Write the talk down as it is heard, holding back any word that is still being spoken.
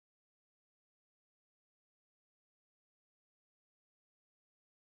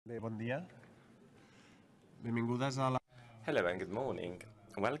Bon dia. Benvingudes a la... Hello and good morning.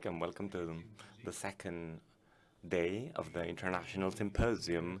 Welcome to the second day of the International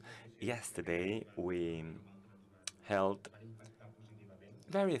Symposium. Yesterday we held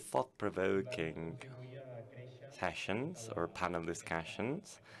very thought-provoking sessions or panel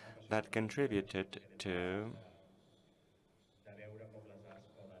discussions that contributed to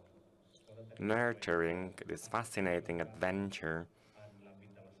nurturing this fascinating adventure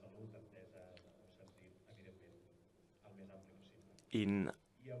in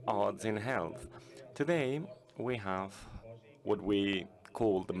arts in health. Today we have what we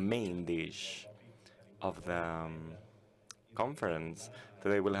call the main dish of the conference.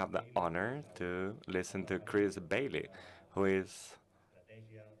 Today we'll have the honor to listen to Chris Bailey, who is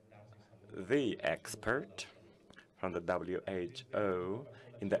the expert from the WHO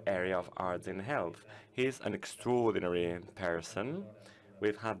in the area of arts in health. He's an extraordinary person.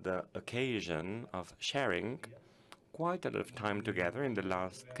 We've had the occasion of sharing quite a lot of time together in the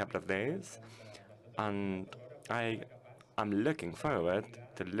last couple of days, and I am looking forward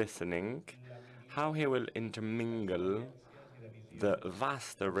to listening how he will intermingle the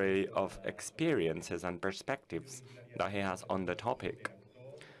vast array of experiences and perspectives that he has on the topic.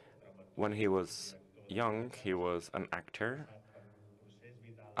 When he was young, he was an actor,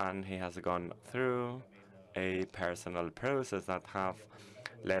 and he has gone through a personal process that have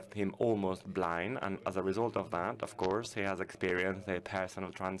left him almost blind, and as a result of that, of course, he has experienced a personal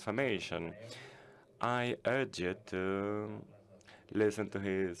transformation. I urge you to listen to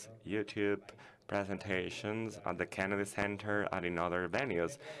his YouTube presentations at the Kennedy Center and in other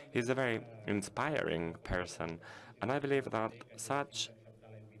venues. He's a very inspiring person, and I believe that such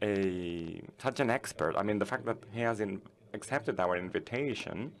an expert, I mean, the fact that he has accepted our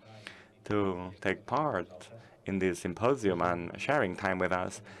invitation to take part in this symposium and sharing time with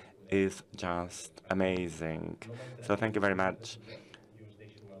us is just amazing. So thank you very much.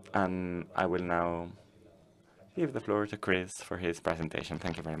 And I will now give the floor to Chris for his presentation.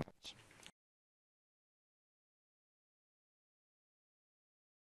 Thank you very much.